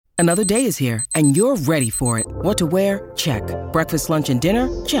Another day is here, and you're ready for it. What to wear? Check. Breakfast, lunch, and dinner?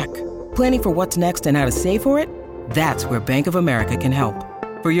 Check. Planning for what's next and how to save for it? That's where Bank of America can help.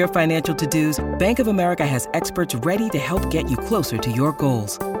 For your financial to-dos, Bank of America has experts ready to help get you closer to your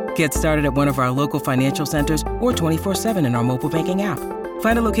goals. Get started at one of our local financial centers or 24/7 in our mobile banking app.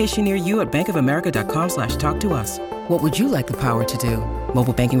 Find a location near you at bankofamerica.com/talktous. What would you like the power to do?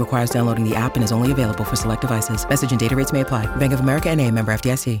 Mobile banking requires downloading the app and is only available for select devices. Message and data rates may apply. Bank of America N.A., member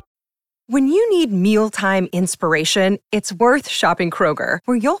FDIC. When you need mealtime inspiration, it's worth shopping Kroger,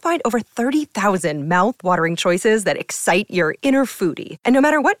 where you'll find over 30,000 mouth-watering choices that excite your inner foodie. And no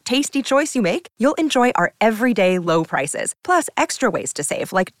matter what tasty choice you make, you'll enjoy our everyday low prices, plus extra ways to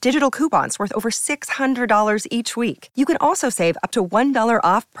save, like digital coupons worth over $600 each week. You can also save up to $1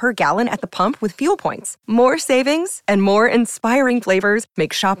 off per gallon at the pump with fuel points. More savings and more inspiring flavors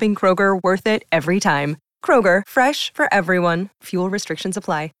make shopping Kroger worth it every time. Kroger, fresh for everyone. Fuel restrictions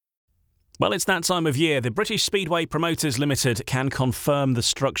apply. Well, it's that time of year. The British Speedway Promoters Limited can confirm the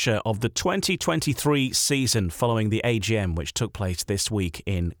structure of the 2023 season following the AGM, which took place this week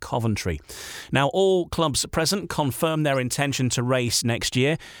in Coventry. Now, all clubs present confirm their intention to race next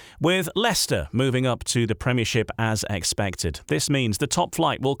year, with Leicester moving up to the Premiership as expected. This means the top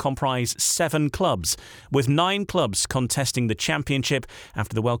flight will comprise 7 clubs, with 9 clubs contesting the Championship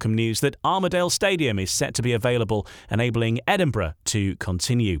after the welcome news that Armadale Stadium is set to be available, enabling Edinburgh to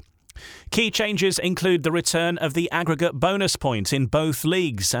continue. Key changes include the return of the aggregate bonus point in both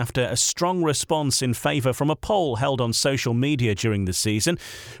leagues after a strong response in favour from a poll held on social media during the season.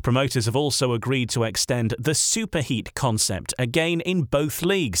 Promoters have also agreed to extend the superheat concept again in both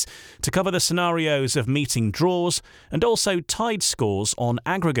leagues to cover the scenarios of meeting draws and also tied scores on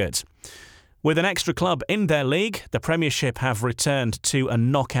aggregate. With an extra club in their league, the Premiership have returned to a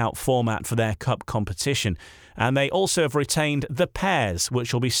knockout format for their cup competition, and they also have retained the pairs,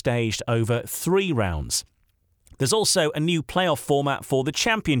 which will be staged over 3 rounds. There's also a new playoff format for the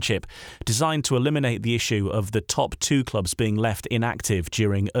Championship, designed to eliminate the issue of the top 2 clubs being left inactive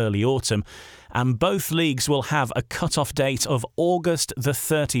during early autumn, and both leagues will have a cut-off date of August the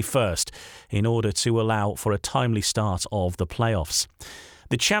 31st in order to allow for a timely start of the playoffs.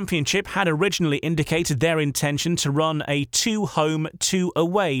 The Championship had originally indicated their intention to run a 2-home,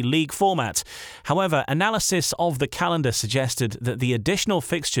 2-away league format. However, analysis of the calendar suggested that the additional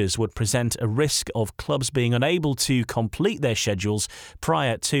fixtures would present a risk of clubs being unable to complete their schedules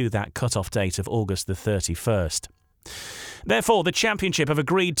prior to that cut-off date of August the 31st. Therefore, the Championship have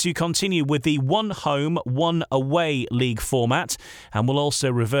agreed to continue with the 1-home, 1-away league format and will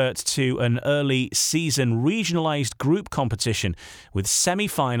also revert to an early season regionalised group competition with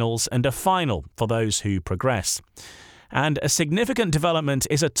semi-finals and a final for those who progress. And a significant development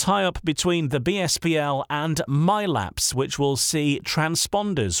is a tie-up between the BSPL and MyLapse, which will see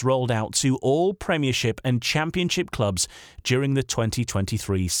transponders rolled out to all Premiership and Championship clubs during the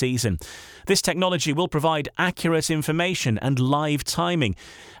 2023 season. This technology will provide accurate information and live timing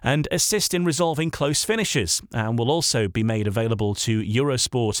and assist in resolving close finishes, and will also be made available to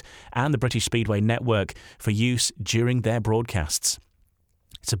Eurosport and the British Speedway Network for use during their broadcasts.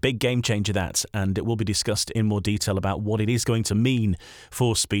 It's a big game changer, that, and it will be discussed in more detail about what it is going to mean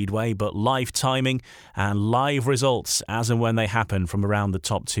for Speedway, but live timing and live results as and when they happen from around the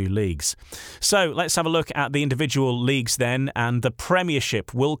top 2 leagues. So let's have a look at the individual leagues then, and the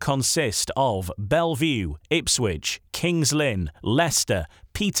Premiership will consist of Bellevue, Ipswich, Kings Lynn, Leicester,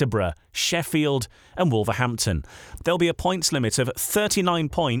 Peterborough, Sheffield and Wolverhampton. There'll be a points limit of 39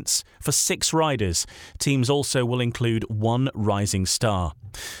 points for 6 riders. Teams also will include 1 rising star.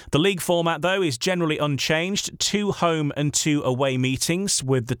 The league format, though, is generally unchanged. 2 home and 2 away meetings,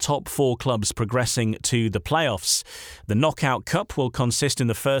 with the top 4 clubs progressing to the playoffs. The Knockout Cup will consist in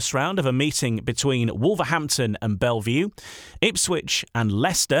the first round of a meeting between Wolverhampton and Bellevue, Ipswich and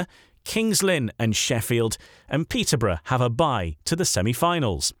Leicester, Kings Lynn and Sheffield, and Peterborough have a bye to the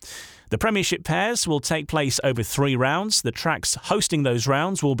semi-finals. The Premiership pairs will take place over 3 rounds. The tracks hosting those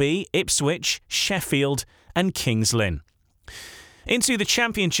rounds will be Ipswich, Sheffield and Kings Lynn. Into the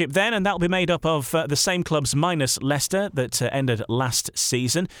Championship then, and that'll be made up of the same clubs minus Leicester that ended last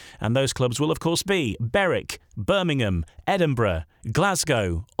season. And those clubs will, of course, be Berwick, Birmingham, Edinburgh,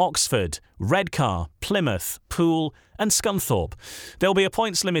 Glasgow, Oxford, Redcar, Plymouth, Poole and Scunthorpe. There'll be a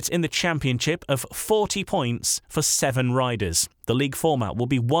points limit in the Championship of 40 points for 7 riders. The league format will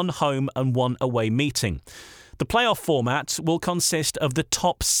be 1 home and 1 away meeting. The playoff format will consist of the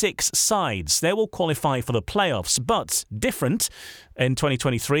top 6 sides. They will qualify for the playoffs, but different in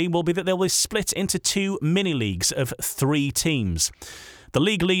 2023 will be that they'll be split into 2 mini-leagues of 3 teams. The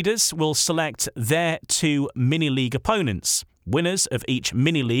league leaders will select their 2 mini-league opponents. Winners of each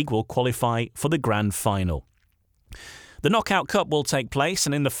mini-league will qualify for the grand final. The Knockout Cup will take place,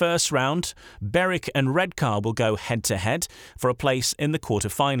 and in the first round, Berwick and Redcar will go head-to-head for a place in the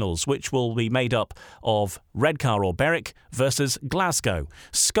quarter-finals, which will be made up of Redcar or Berwick versus Glasgow,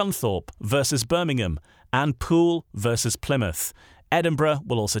 Scunthorpe versus Birmingham, and Poole versus Plymouth. Edinburgh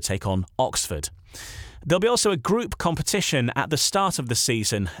will also take on Oxford. There'll be also a group competition at the start of the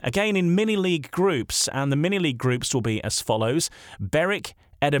season, again in mini-league groups, and the mini-league groups will be as follows: Berwick,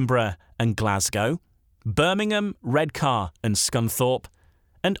 Edinburgh and Glasgow, Birmingham, Redcar and Scunthorpe,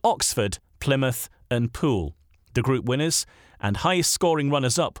 and Oxford, Plymouth and Poole. The group winners and highest scoring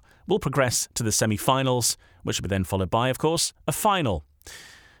runners-up will progress to the semi-finals, which will be then followed by, of course, a final.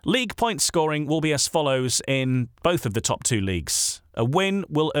 League point scoring will be as follows in both of the top two leagues. A win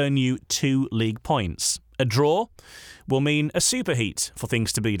will earn you 2 league points. A draw will mean a superheat for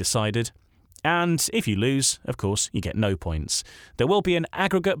things to be decided. And if you lose, of course, you get no points. There will be an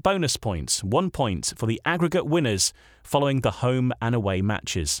aggregate bonus point, 1 point for the aggregate winners following the home and away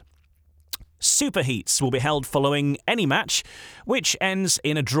matches. Superheats will be held following any match, which ends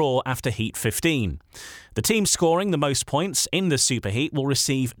in a draw after Heat 15. The team scoring the most points in the Superheat will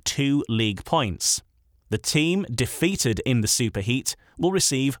receive 2 league points. The team defeated in the Superheat will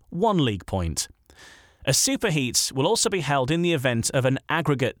receive 1 league point. A superheat will also be held in the event of an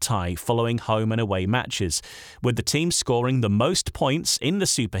aggregate tie following home and away matches, with the team scoring the most points in the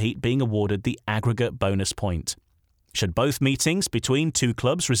superheat being awarded the aggregate bonus point. Should both meetings between two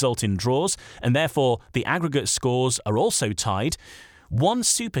clubs result in draws, and therefore the aggregate scores are also tied, one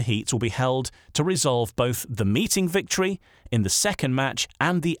superheat will be held to resolve both the meeting victory in the second match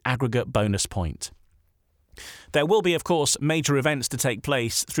and the aggregate bonus point. There will be, of course, major events to take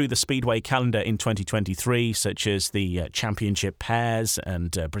place through the Speedway calendar in 2023, such as the Championship Pairs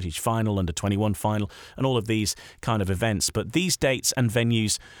and British Final, Under-21 Final, and all of these kind of events. But these dates and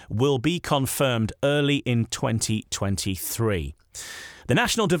venues will be confirmed early in 2023. The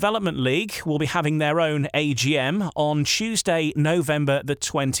National Development League will be having their own AGM on Tuesday, November the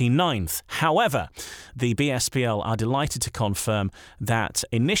 29th. However, the BSPL are delighted to confirm that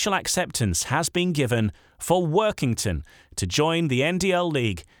initial acceptance has been given for Workington to join the NDL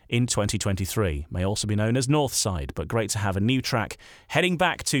League in 2023. May also be known as Northside, but great to have a new track heading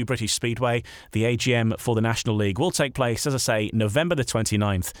back to British Speedway. The AGM for the National League will take place, as I say, November the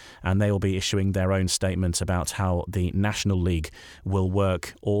 29th, and they will be issuing their own statement about how the National League will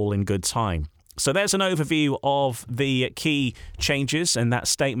work, all in good time. So there's an overview of the key changes and that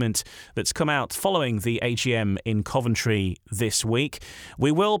statement that's come out following the AGM in Coventry this week.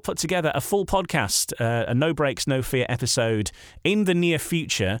 We will put together a full podcast, a No Breaks, No Fear episode in the near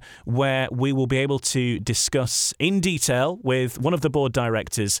future, where we will be able to discuss in detail with one of the board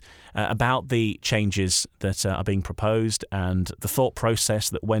directors about the changes that are being proposed and the thought process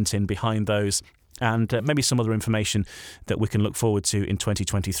that went in behind those, and maybe some other information that we can look forward to in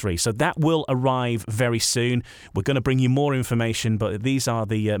 2023. So that will arrive very soon. We're going to bring you more information, but these are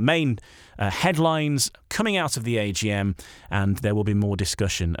the main headlines coming out of the AGM, and there will be more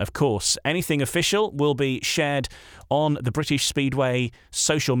discussion. Of course, anything official will be shared on the British Speedway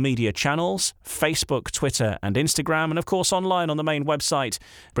social media channels, Facebook, Twitter and Instagram, and of course online on the main website,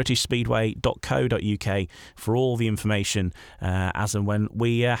 britishspeedway.co.uk, for all the information as and when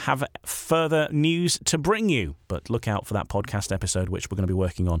we have further news to bring you. But look out for that podcast episode, which we're going to be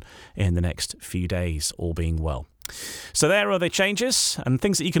working on in the next few days, all being well. So there are the changes and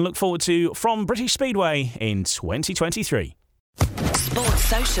things that you can look forward to from British Speedway in 2023. Sports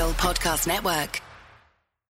Social Podcast Network.